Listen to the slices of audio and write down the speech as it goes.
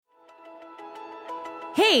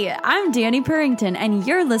Hey, I'm Danny Purrington, and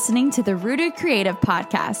you're listening to the Rooted Creative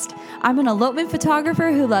Podcast. I'm an elopement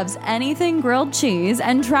photographer who loves anything grilled cheese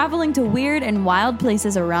and traveling to weird and wild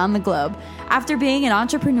places around the globe. After being an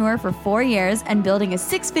entrepreneur for 4 years and building a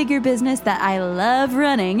 6-figure business that I love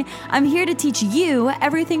running, I'm here to teach you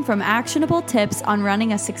everything from actionable tips on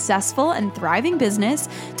running a successful and thriving business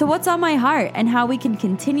to what's on my heart and how we can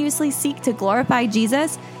continuously seek to glorify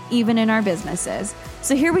Jesus even in our businesses.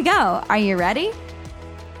 So here we go. Are you ready?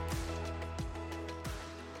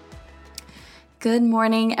 Good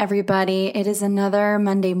morning, everybody. It is another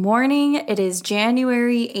Monday morning. It is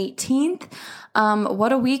January 18th.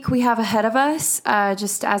 What a week we have ahead of us,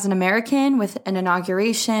 just as an American with an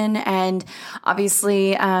inauguration and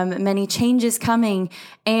obviously many changes coming.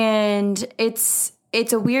 And it's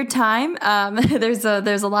a weird time. There's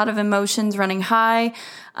a lot of emotions running high,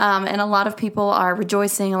 and a lot of people are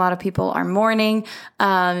rejoicing. A lot of people are mourning.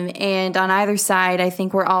 And on either side, I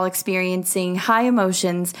think we're all experiencing high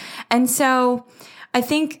emotions. And so I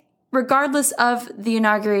think regardless of the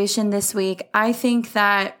inauguration this week, I think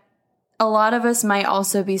that a lot of us might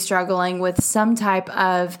also be struggling with some type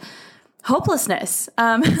of hopelessness.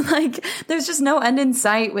 Like there's just no end in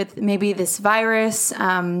sight with maybe this virus.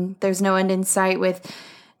 There's no end in sight with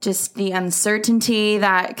just the uncertainty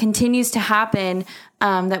that continues to happen,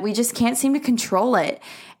 that we just can't seem to control it.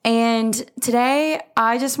 And today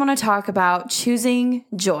I just want to talk about choosing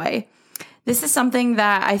joy. This is something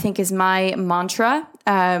that I think is my mantra,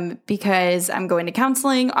 because I'm going to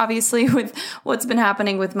counseling. Obviously, with what's been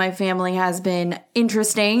happening with my family has been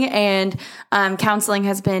interesting, and counseling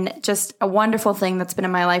has been just a wonderful thing that's been in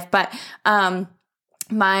my life. But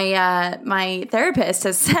my therapist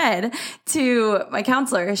has said to my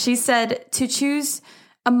counselor, she said to choose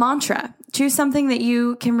a mantra. Choose something that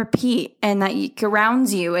you can repeat and that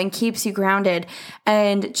grounds you and keeps you grounded.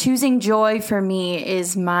 And choosing joy for me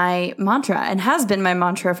is my mantra and has been my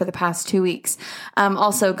mantra for the past 2 weeks.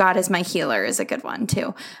 Also, God is my healer is a good one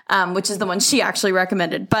too, which is the one she actually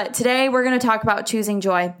recommended. But today we're going to talk about choosing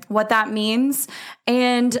joy, what that means,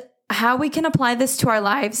 and how we can apply this to our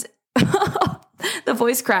lives. The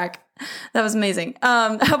voice crack. That was amazing.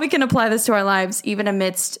 How we can apply this to our lives, even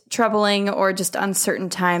amidst troubling or just uncertain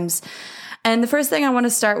times. And the first thing I want to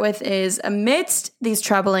start with is amidst these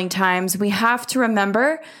troubling times, we have to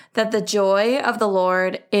remember that the joy of the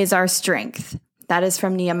Lord is our strength. That is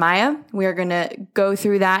from Nehemiah. We are going to go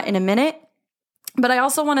through that in a minute. But I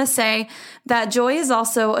also want to say that joy is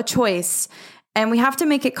also a choice. And we have to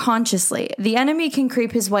make it consciously. The enemy can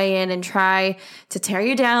creep his way in and try to tear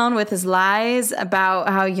you down with his lies about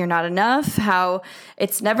how you're not enough, how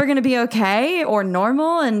it's never going to be okay or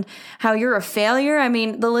normal, and how you're a failure. I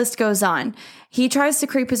mean, the list goes on. He tries to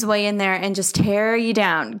creep his way in there and just tear you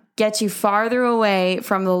down, get you farther away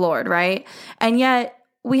from the Lord, right? And yet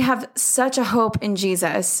we have such a hope in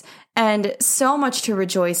Jesus and so much to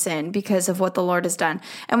rejoice in because of what the Lord has done.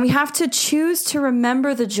 And we have to choose to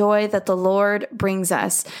remember the joy that the Lord brings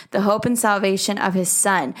us, the hope and salvation of his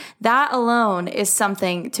Son. That alone is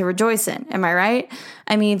something to rejoice in. Am I right?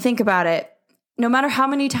 I mean, think about it. No matter how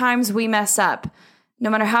many times we mess up, no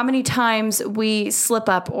matter how many times we slip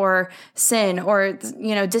up or sin or,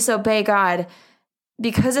 disobey God,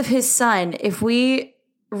 because of his Son, if we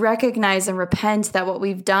recognize and repent that what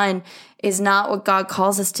we've done is not what God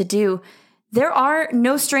calls us to do, there are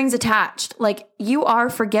no strings attached. Like, you are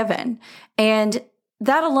forgiven. And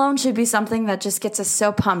that alone should be something that just gets us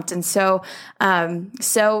so pumped and so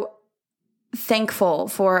thankful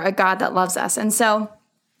for a God that loves us. And so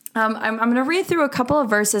I'm going to read through a couple of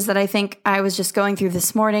verses that I think I was just going through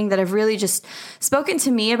this morning that have really just spoken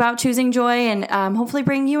to me about choosing joy and hopefully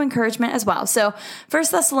bring you encouragement as well. So 1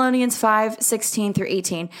 Thessalonians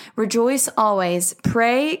 5:16-18, rejoice always,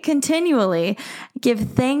 pray continually, give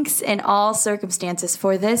thanks in all circumstances,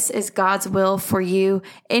 for this is God's will for you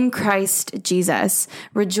in Christ Jesus.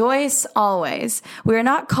 Rejoice always. We are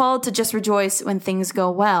not called to just rejoice when things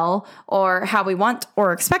go well or how we want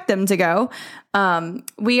or expect them to go.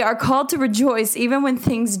 We are called to rejoice even when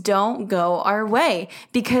things don't go our way,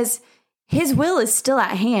 because his will is still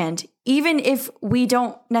at hand, even if we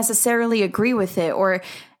don't necessarily agree with it or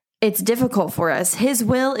it's difficult for us. His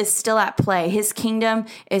will is still at play. His kingdom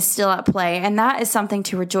is still at play. And that is something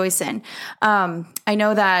to rejoice in. I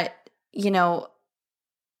know that,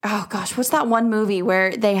 oh gosh, what's that one movie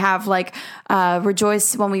where they have like,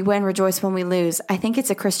 rejoice when we win, rejoice when we lose? I think it's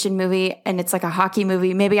a Christian movie and it's like a hockey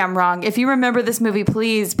movie. Maybe I'm wrong. If you remember this movie,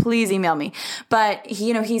 please email me. But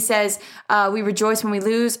he says, we rejoice when we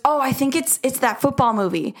lose. Oh, I think it's that football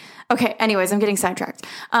movie. Okay. Anyways, I'm getting sidetracked.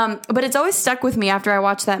 But it's always stuck with me after I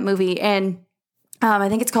watch that movie. And I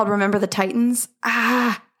think it's called Remember the Titans.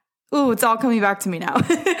 Ooh, it's all coming back to me now.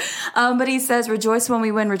 But he says, rejoice when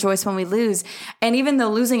we win, rejoice when we lose. And even though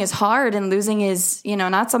losing is hard and losing is,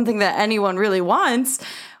 not something that anyone really wants,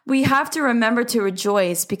 we have to remember to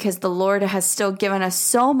rejoice because the Lord has still given us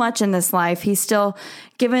so much in this life. He's still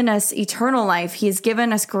given us eternal life. He's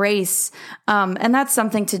given us grace. And that's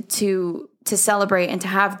something to celebrate and to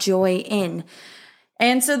have joy in.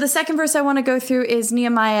 And so the second verse I want to go through is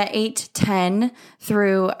Nehemiah 8:10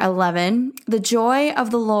 through 11. The joy of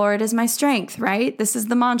the Lord is my strength, right? This is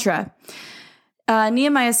the mantra.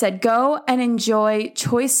 Nehemiah said, go and enjoy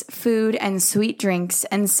choice food and sweet drinks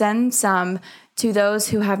and send some to those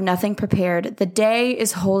who have nothing prepared. The day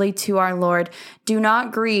is holy to our Lord. Do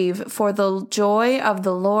not grieve, for the joy of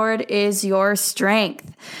the Lord is your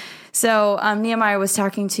strength. So Nehemiah was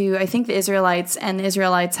talking to, I think, the Israelites, and the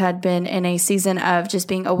Israelites had been in a season of just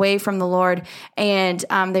being away from the Lord, and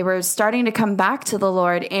they were starting to come back to the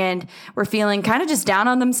Lord and were feeling kind of just down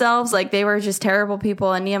on themselves, like they were just terrible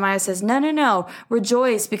people. And Nehemiah says, no,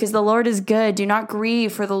 rejoice because the Lord is good. Do not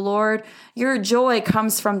grieve, for the Lord, your joy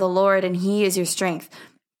comes from the Lord, and he is your strength.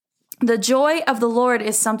 The joy of the Lord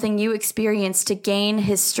is something you experience to gain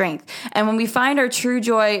his strength. And when we find our true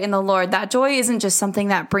joy in the Lord, that joy isn't just something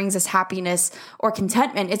that brings us happiness or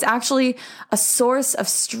contentment. It's actually a source of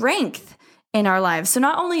strength in our lives. So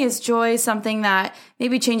not only is joy something that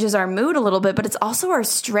maybe changes our mood a little bit, but it's also our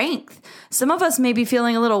strength. Some of us may be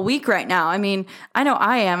feeling a little weak right now. I mean, I know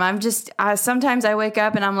I am. Sometimes I wake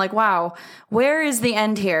up and I'm like, wow, where is the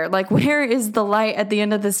end here? Like, where is the light at the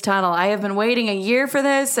end of this tunnel? I have been waiting a year for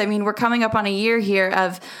this. I mean, we're coming up on a year here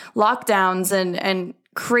of lockdowns and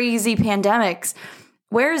crazy pandemics.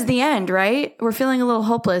 Where is the end, right? We're feeling a little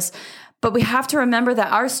hopeless, but we have to remember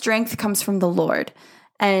that our strength comes from the Lord.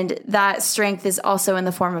 And that strength is also in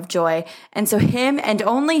the form of joy. And so him and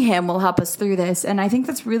only him will help us through this. And I think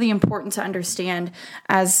that's really important to understand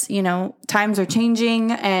as, times are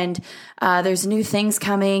changing and there's new things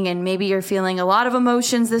coming and maybe you're feeling a lot of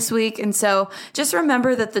emotions this week. And so just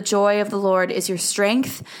remember that the joy of the Lord is your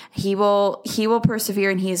strength. He will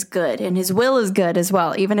persevere, and he is good, and his will is good as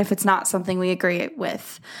well, even if it's not something we agree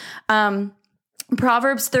with.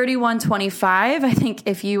 Proverbs 31:25. I think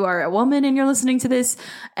if you are a woman and you're listening to this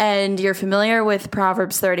and you're familiar with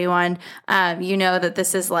Proverbs 31, you know that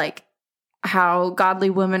this is like how godly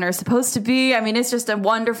women are supposed to be. I mean, it's just a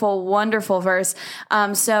wonderful, wonderful verse.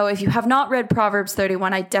 So if you have not read Proverbs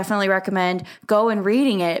 31, I definitely recommend go and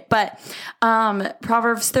reading it. But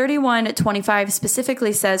Proverbs 31:25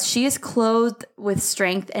 specifically says, she is clothed with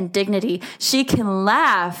strength and dignity. She can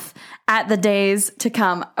laugh at the days to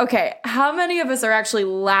come. Okay, how many of us are actually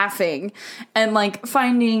laughing and like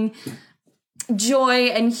finding joy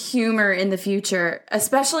and humor in the future,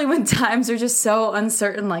 especially when times are just so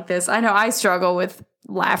uncertain like this? I know I struggle with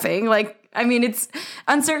laughing.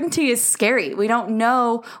 Uncertainty is scary. We don't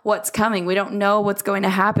know what's coming. We don't know what's going to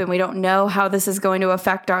happen. We don't know how this is going to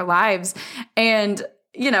affect our lives. And,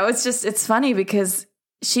 it's funny because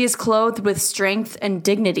she is clothed with strength and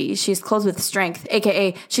dignity. She's clothed with strength,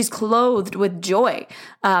 aka she's clothed with joy.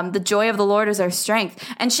 The joy of the Lord is our strength,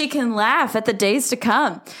 and she can laugh at the days to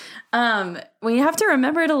come. We have to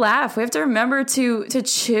remember to laugh. We have to remember to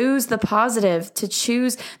choose the positive, to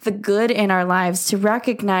choose the good in our lives, to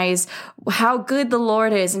recognize how good the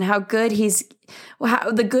Lord is and how good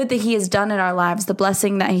the good that he has done in our lives, the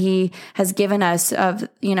blessing that he has given us of,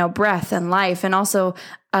 breath and life, and also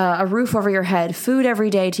a roof over your head, food every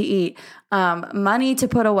day to eat, money to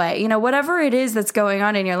put away, whatever it is that's going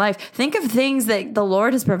on in your life. Think of things that the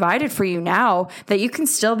Lord has provided for you now that you can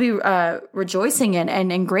still be rejoicing in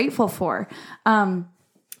and grateful for.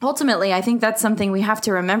 Ultimately, I think that's something we have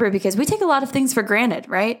to remember because we take a lot of things for granted,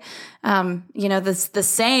 right?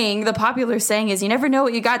 The popular saying is, you never know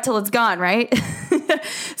what you got till it's gone, right?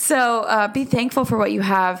 So be thankful for what you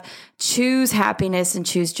have. Choose happiness and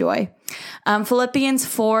choose joy. Philippians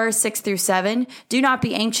 4:6-7. Do not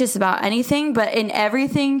be anxious about anything, but in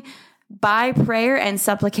everything, by prayer and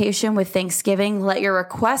supplication with thanksgiving, let your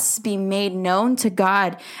requests be made known to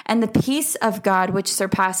God, and the peace of God, which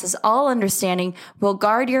surpasses all understanding, will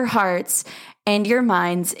guard your hearts and your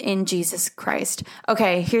minds in Jesus Christ.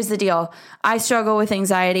 Okay, here's the deal. I struggle with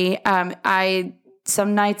anxiety.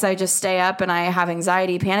 Some nights I just stay up and I have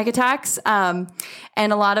anxiety panic attacks. And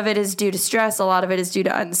a lot of it is due to stress. A lot of it is due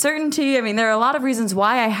to uncertainty. I mean, there are a lot of reasons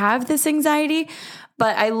why I have this anxiety.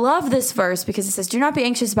 But I love this verse because it says, do not be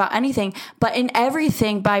anxious about anything, but in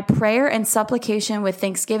everything by prayer and supplication with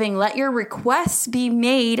thanksgiving, let your requests be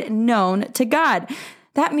made known to God.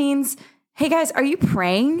 That means, hey guys, are you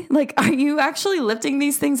praying? Like, are you actually lifting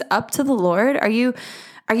these things up to the Lord? Are you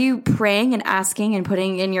Are you praying and asking and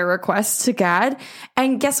putting in your requests to God?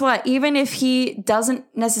 And guess what? Even if he doesn't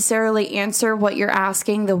necessarily answer what you're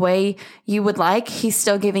asking the way you would like, he's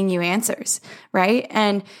still giving you answers, right?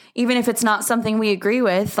 And even if it's not something we agree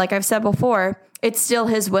with, like I've said before, it's still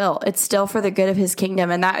his will. It's still for the good of his kingdom.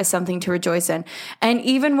 And that is something to rejoice in. And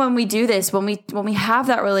even when we do this, when we have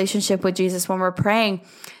that relationship with Jesus, when we're praying,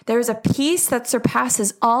 there's a peace that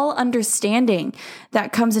surpasses all understanding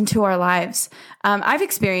that comes into our lives. I've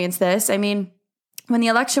experienced this. I mean, when the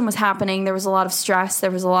election was happening, there was a lot of stress. There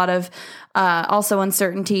was a lot of also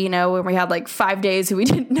uncertainty, when we had like 5 days we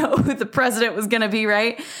didn't know who the president was going to be,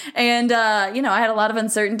 right? And, I had a lot of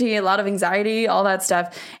uncertainty, a lot of anxiety, all that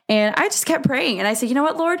stuff. And I just kept praying. And I said, you know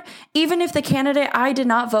what, Lord, even if the candidate I did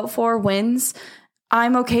not vote for wins,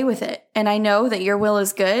 I'm okay with it. And I know that your will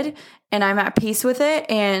is good and I'm at peace with it.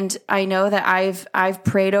 And I know that I've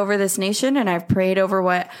prayed over this nation and I've prayed over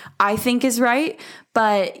what I think is right.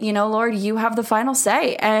 But, Lord, you have the final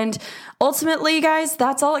say. And ultimately, guys,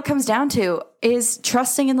 that's all it comes down to is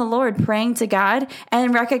trusting in the Lord, praying to God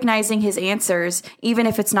and recognizing his answers, even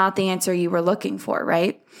if it's not the answer you were looking for,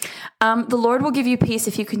 right? The Lord will give you peace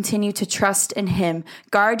if you continue to trust in him.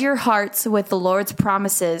 Guard your hearts with the Lord's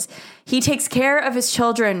promises. He takes care of his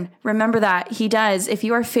children. Remember that. He does. If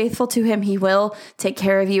you are faithful to him, he will take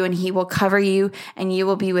care of you and he will cover you and you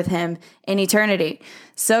will be with him in eternity.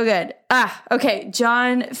 So good. Okay.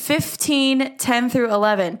 John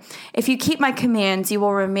 15:10-11. If you keep my commands, you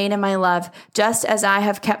will remain in my love, just as I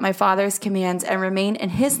have kept my Father's commands and remain in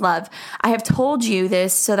his love. I have told you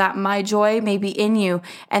this so that my joy may be in you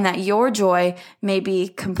and that your joy may be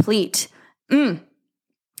complete. So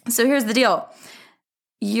here's the deal.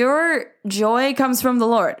 Your joy comes from the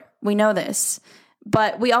Lord. We know this,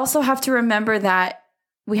 but we also have to remember that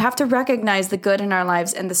we have to recognize the good in our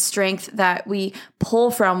lives and the strength that we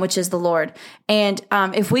pull from, which is the Lord. And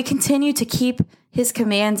if we continue to keep his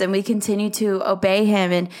commands and we continue to obey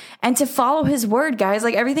him and to follow his word, guys,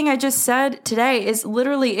 like everything I just said today is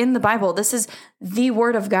literally in the Bible. This is the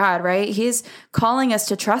word of God, right? He's calling us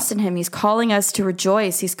to trust in him. He's calling us to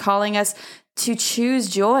rejoice. He's calling us to choose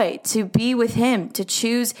joy, to be with him, to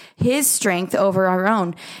choose his strength over our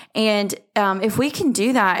own. And if we can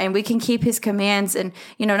do that and we can keep his commands and,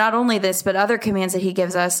 not only this, but other commands that he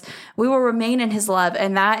gives us, we will remain in his love.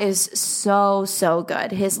 And that is so, so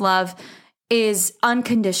good. His love is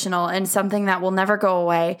unconditional and something that will never go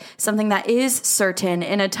away, something that is certain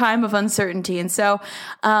in a time of uncertainty. And so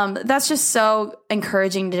that's just so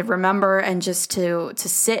encouraging to remember and just to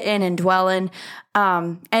sit in and dwell in.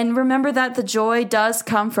 And remember that the joy does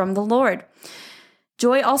come from the Lord.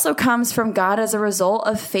 Joy also comes from God as a result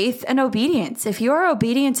of faith and obedience. If you are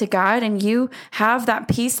obedient to God and you have that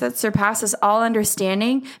peace that surpasses all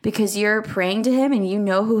understanding because you're praying to him and you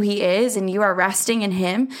know who he is and you are resting in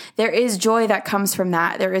him, there is joy that comes from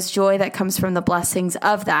that. There is joy that comes from the blessings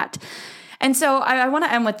of that. And so I want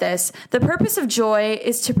to end with this. The purpose of joy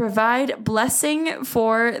is to provide blessing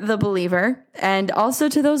for the believer and also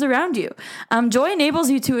to those around you. Joy enables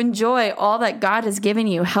you to enjoy all that God has given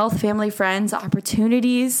you: health, family, friends,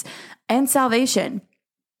 opportunities, and salvation.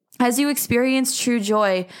 As you experience true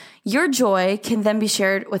joy, your joy can then be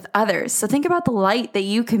shared with others. So think about the light that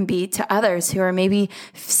you can be to others who are maybe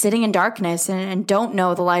sitting in darkness and don't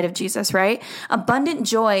know the light of Jesus, right? Abundant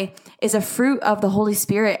joy is a fruit of the Holy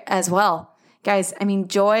Spirit as well. Guys,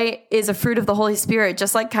 joy is a fruit of the Holy Spirit,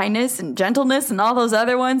 just like kindness and gentleness and all those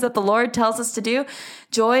other ones that the Lord tells us to do.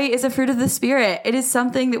 Joy is a fruit of the Spirit. It is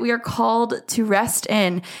something that we are called to rest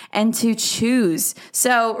in and to choose.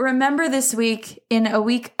 So remember this week, in a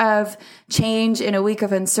week of change, in a week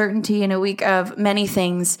of uncertainty, in a week of many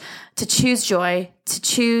things, to choose joy, to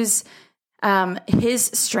choose his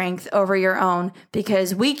strength over your own,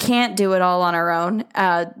 because we can't do it all on our own.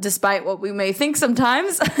 Despite what we may think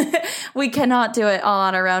sometimes, we cannot do it all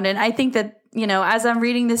on our own. And I think that, as I'm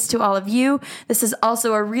reading this to all of you, this is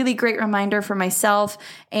also a really great reminder for myself.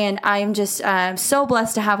 And I'm just so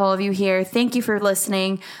blessed to have all of you here. Thank you for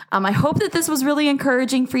listening. I hope that this was really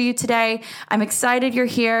encouraging for you today. I'm excited you're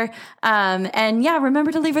here. And yeah,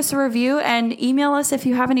 remember to leave us a review and email us if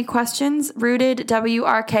you have any questions,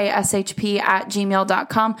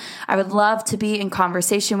 rootedwrkshp@gmail.com. I would love to be in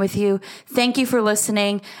conversation with you. Thank you for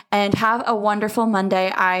listening and have a wonderful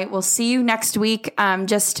Monday. I will see you next week.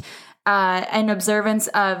 In observance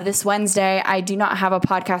of this Wednesday, I do not have a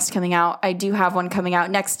podcast coming out. I do have one coming out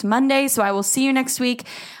next Monday, so I will see you next week.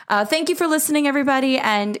 Thank you for listening, everybody,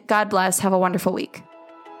 and God bless. Have a wonderful week.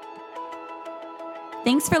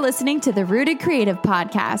 Thanks for listening to the Rooted Creative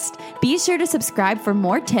Podcast. Be sure to subscribe for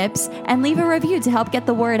more tips and leave a review to help get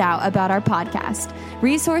the word out about our podcast.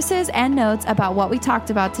 Resources and notes about what we talked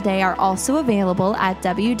about today are also available at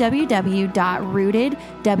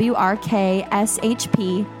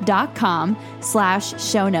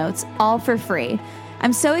www.rootedworkshp.com/show notes, all for free.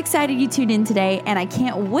 I'm so excited you tuned in today, and I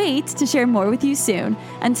can't wait to share more with you soon.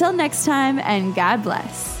 Until next time, and God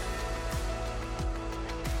bless.